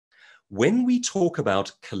When we talk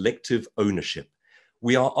about collective ownership,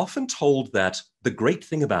 we are often told that the great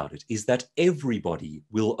thing about it is that everybody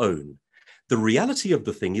will own. The reality of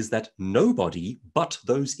the thing is that nobody but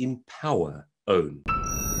those in power own.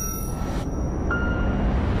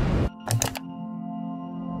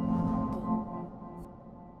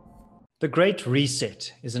 The Great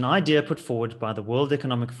Reset is an idea put forward by the World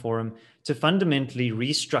Economic Forum to fundamentally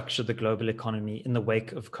restructure the global economy in the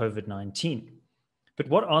wake of COVID-19. But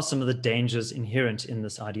what are some of the dangers inherent in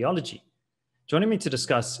this ideology? Joining me to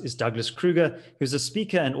discuss is Douglas Kruger, who's a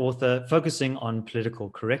speaker and author focusing on political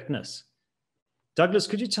correctness. Douglas,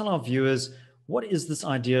 could you tell our viewers, what is this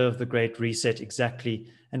idea of the Great Reset exactly,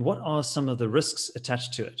 and what are some of the risks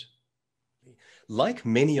attached to it? Like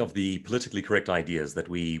many of the politically correct ideas that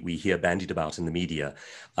we hear bandied about in the media,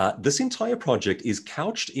 this entire project is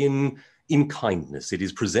couched in kindness. It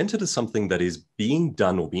is presented as something that is being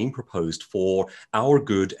done or being proposed for our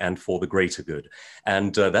good and for the greater good.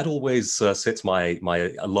 And that always sets my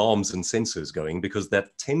alarms and sensors going, because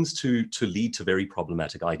that tends to lead to very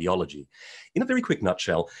problematic ideology. In a very quick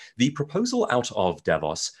nutshell, the proposal out of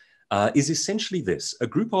Davos is essentially this: a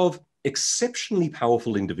group of exceptionally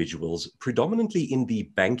powerful individuals, predominantly in the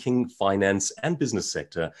banking, finance, and business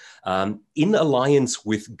sector, in alliance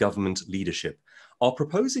with government leadership, are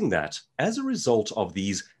proposing that as a result of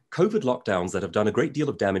these COVID lockdowns that have done a great deal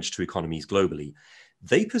of damage to economies globally,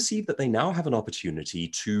 they perceive that they now have an opportunity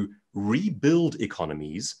to rebuild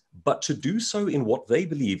economies, but to do so in what they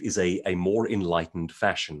believe is a more enlightened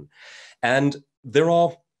fashion. And there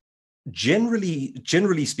are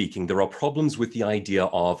Generally speaking, there are problems with the idea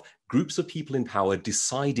of groups of people in power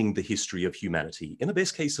deciding the history of humanity. In a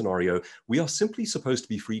best case scenario, we are simply supposed to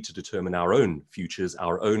be free to determine our own futures,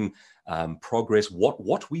 our own progress,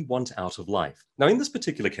 what we want out of life. Now, in this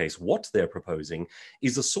particular case, what they're proposing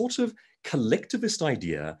is a sort of collectivist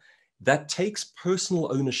idea that takes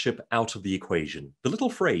personal ownership out of the equation. The little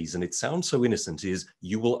phrase, and it sounds so innocent, is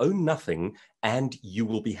 "you will own nothing and you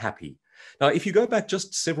will be happy." Now, if you go back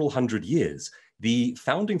just several hundred years, the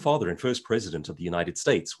founding father and first president of the United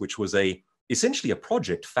States, which was essentially a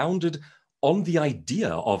project founded on the idea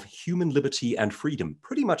of human liberty and freedom,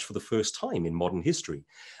 pretty much for the first time in modern history,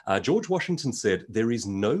 George Washington said, "There is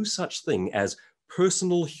no such thing as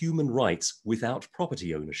personal human rights without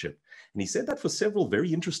property ownership." And he said that for several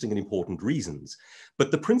very interesting and important reasons.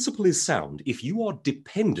 But the principle is sound. If you are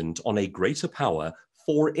dependent on a greater power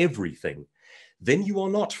for everything, then you are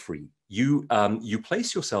not free. You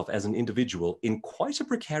place yourself as an individual in quite a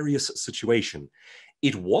precarious situation.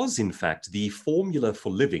 It was, in fact, the formula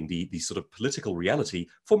for living, the sort of political reality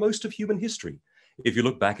for most of human history. If you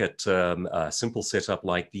look back at a simple setup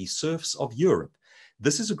like the serfs of Europe,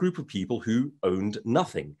 this is a group of people who owned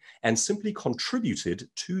nothing and simply contributed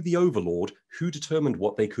to the overlord who determined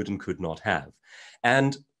what they could and could not have.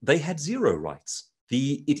 And they had zero rights.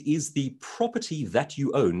 It is the property that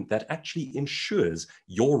you own that actually ensures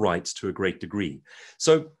your rights to a great degree.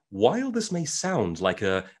 So while this may sound like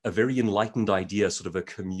a very enlightened idea, sort of a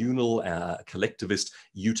communal, collectivist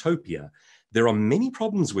utopia, there are many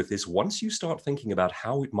problems with this once you start thinking about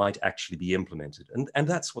how it might actually be implemented. And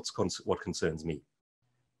that's what concerns me.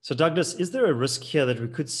 So Douglas, is there a risk here that we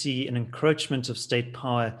could see an encroachment of state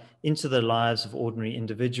power into the lives of ordinary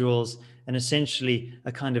individuals and essentially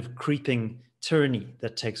a kind of creeping tyranny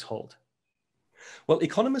that takes hold? Well,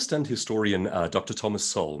 economist and historian Dr. Thomas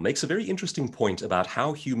Sowell makes a very interesting point about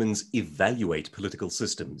how humans evaluate political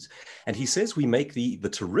systems. And he says we make the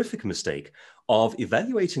terrific mistake of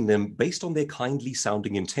evaluating them based on their kindly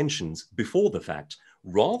sounding intentions before the fact,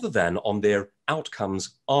 rather than on their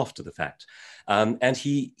outcomes after the fact. And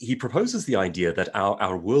he proposes the idea that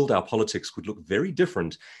our world, our politics would look very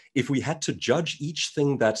different if we had to judge each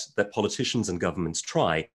thing that politicians and governments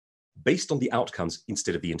try based on the outcomes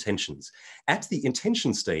instead of the intentions. At the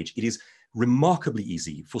intention stage, it is remarkably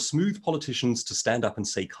easy for smooth politicians to stand up and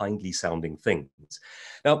say kindly sounding things.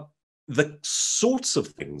 Now, the sorts of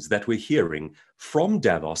things that we're hearing from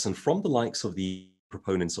Davos and from the likes of the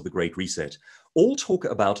proponents of the Great Reset all talk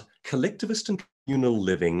about collectivist and communal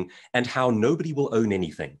living and how nobody will own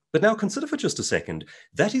anything. But now consider for just a second,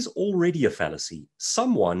 that is already a fallacy.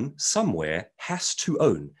 Someone, somewhere, has to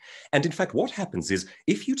own. And in fact, what happens is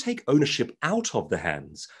if you take ownership out of the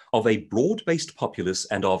hands of a broad-based populace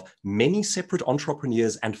and of many separate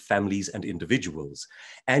entrepreneurs and families and individuals,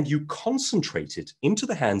 and you concentrate it into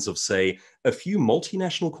the hands of, say, a few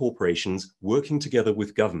multinational corporations working together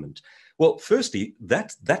with government, well, firstly,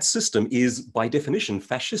 that system is by definition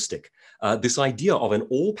fascistic. This idea of an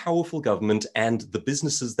all-powerful government and the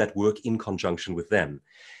businesses that work in conjunction with them.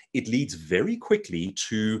 It leads very quickly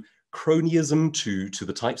to cronyism to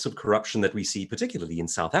the types of corruption that we see, particularly in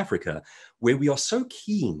South Africa, where we are so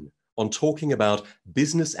keen on talking about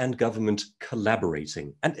business and government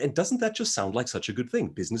collaborating. And doesn't that just sound like such a good thing?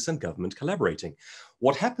 Business and government collaborating.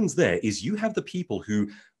 What happens there is you have the people who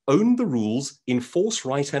own the rules, enforce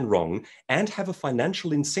right and wrong, and have a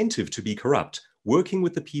financial incentive to be corrupt, working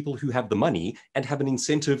with the people who have the money and have an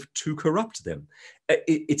incentive to corrupt them.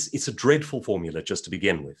 It's a dreadful formula just to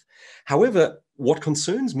begin with. However, what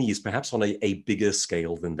concerns me is perhaps on a bigger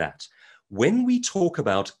scale than that. When we talk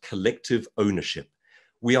about collective ownership,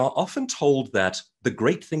 we are often told that the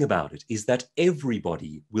great thing about it is that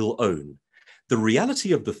everybody will own. The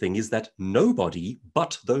reality of the thing is that nobody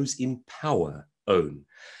but those in power own.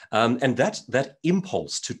 And that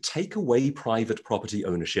impulse to take away private property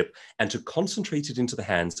ownership and to concentrate it into the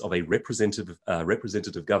hands of a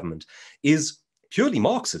representative government is purely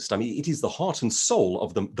Marxist. I mean, it is the heart and soul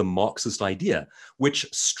of the Marxist idea, which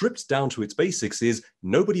stripped down to its basics is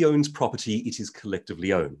nobody owns property, it is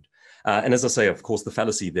collectively owned. And as I say, of course, the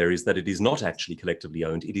fallacy there is that it is not actually collectively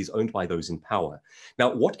owned. It is owned by those in power.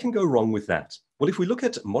 Now, what can go wrong with that? Well, if we look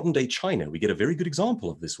at modern day China, we get a very good example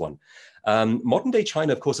of this one. Modern day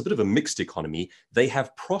China, of course, a bit of a mixed economy. They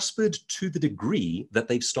have prospered to the degree that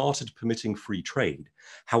they've started permitting free trade.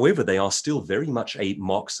 However, they are still very much a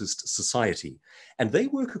Marxist society. And they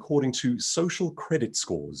work according to social credit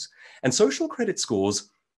scores. And social credit scores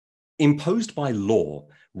imposed by law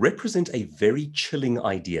represent a very chilling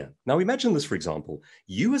idea. Now imagine this, for example.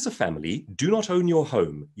 You as a family do not own your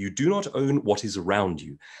home. You do not own what is around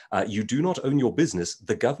you. You do not own your business.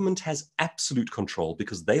 The government has absolute control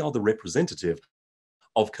because they are the representative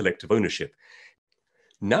of collective ownership.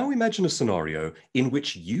 Now imagine a scenario in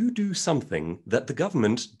which you do something that the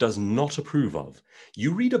government does not approve of.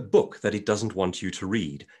 You read a book that it doesn't want you to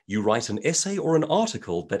read. You write an essay or an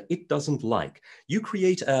article that it doesn't like. You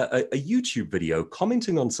create a YouTube video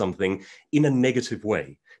commenting on something in a negative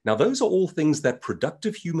way. Now, those are all things that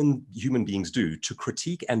productive human beings do to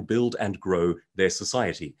critique and build and grow their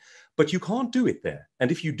society. But you can't do it there.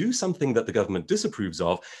 And if you do something that the government disapproves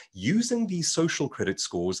of, using these social credit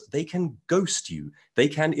scores, they can ghost you. They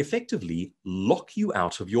can effectively lock you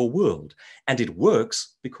out of your world. And it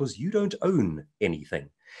works because you don't own anything.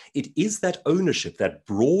 It is that ownership, that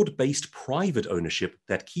broad-based private ownership,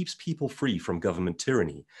 that keeps people free from government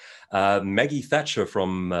tyranny. Maggie Thatcher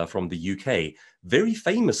from the UK very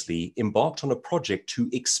famously embarked on a project to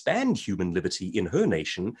expand human liberty in her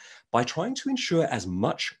nation by trying to ensure as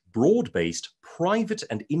much broad-based private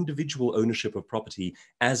and individual ownership of property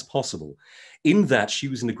as possible. In that, she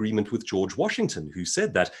was in agreement with George Washington, who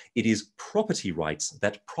said that it is property rights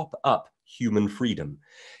that prop up human freedom.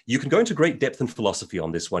 You can go into great depth and philosophy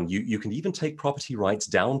on this one. You can even take property rights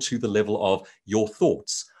down to the level of your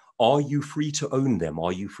thoughts. Are you free to own them?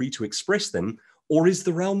 Are you free to express them? Or is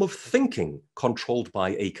the realm of thinking controlled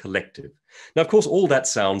by a collective? Now, of course, all that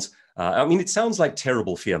sounds, it sounds like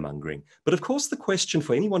terrible fear-mongering. But of course, the question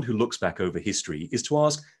for anyone who looks back over history is to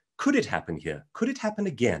ask, could it happen here? Could it happen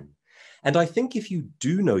again? And I think if you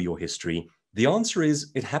do know your history, the answer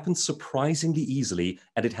is it happens surprisingly easily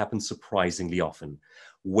and it happens surprisingly often.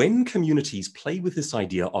 When communities play with this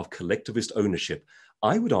idea of collectivist ownership,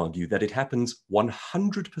 I would argue that it happens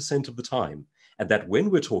 100% of the time. And that when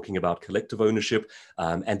we're talking about collective ownership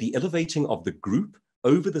and the elevating of the group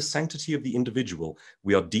over the sanctity of the individual,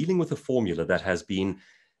 we are dealing with a formula that has been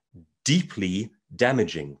deeply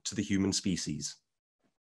damaging to the human species.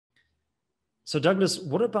 So Douglas,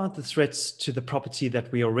 what about the threats to the property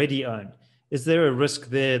that we already own? Is there a risk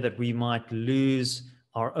there that we might lose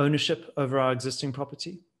our ownership over our existing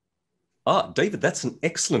property? David, that's an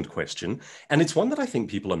excellent question. And it's one that I think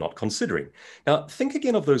people are not considering. Now, think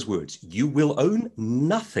again of those words. You will own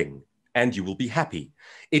nothing and you will be happy.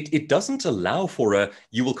 It doesn't allow for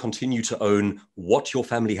you will continue to own what your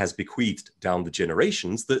family has bequeathed down the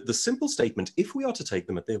generations. The simple statement, if we are to take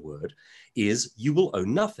them at their word, is you will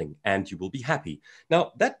own nothing and you will be happy.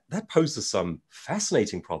 Now, that poses some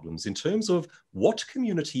fascinating problems in terms of what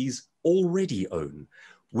communities already own.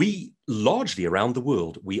 We largely around the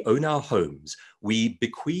world, we own our homes. We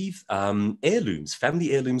bequeath heirlooms,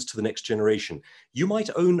 family heirlooms to the next generation. You might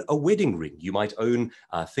own a wedding ring. You might own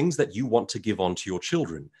things that you want to give on to your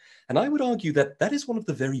children. And I would argue that that is one of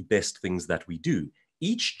the very best things that we do.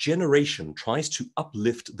 Each generation tries to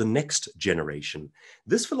uplift the next generation.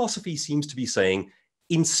 This philosophy seems to be saying,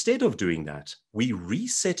 instead of doing that, we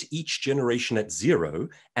reset each generation at zero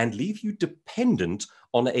and leave you dependent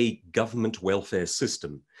on a government welfare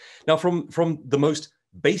system. Now, from the most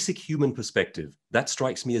basic human perspective, that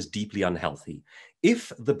strikes me as deeply unhealthy.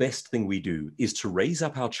 If the best thing we do is to raise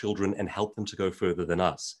up our children and help them to go further than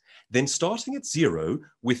us, then starting at zero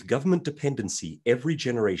with government dependency every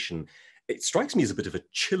generation, it strikes me as a bit of a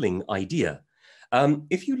chilling idea.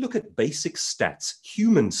 If you look at basic stats,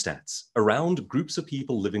 human stats, around groups of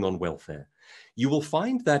people living on welfare, you will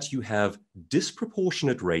find that you have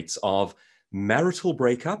disproportionate rates of marital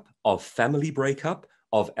breakup, of family breakup,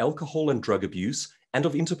 of alcohol and drug abuse, and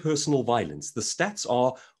of interpersonal violence. The stats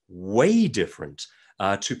are way different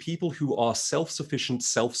to people who are self-sufficient,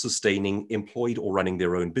 self-sustaining, employed, or running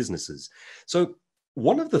their own businesses. So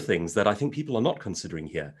one of the things that I think people are not considering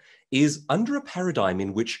here is, under a paradigm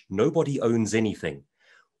in which nobody owns anything,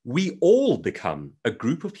 we all become a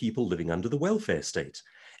group of people living under the welfare state.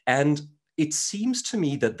 And it seems to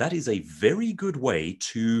me that that is a very good way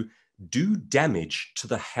to do damage to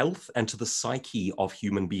the health and to the psyche of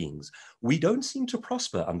human beings. We don't seem to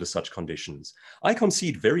prosper under such conditions. I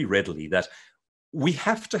concede very readily that we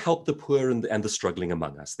have to help the poor and the struggling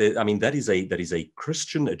among us. I mean, that is a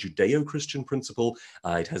Christian, a Judeo-Christian principle.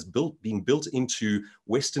 It has been built into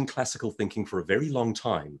Western classical thinking for a very long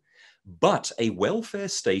time. But a welfare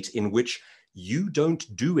state in which you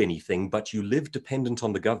don't do anything, but you live dependent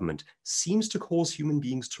on the government, seems to cause human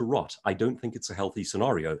beings to rot. I don't think it's a healthy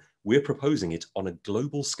scenario. We're proposing it on a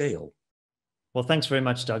global scale. Well, thanks very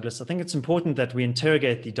much, Douglas. I think it's important that we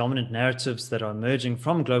interrogate the dominant narratives that are emerging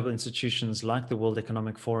from global institutions like the World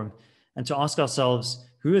Economic Forum, and to ask ourselves,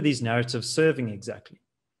 who are these narratives serving exactly?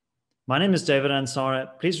 My name is David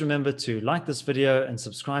Ansara. Please remember to like this video and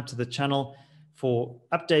subscribe to the channel for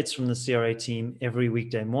updates from the CRA team every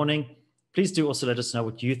weekday morning. Please do also let us know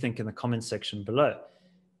what you think in the comments section below.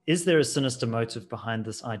 Is there a sinister motive behind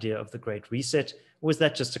this idea of the Great Reset, or is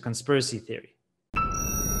that just a conspiracy theory?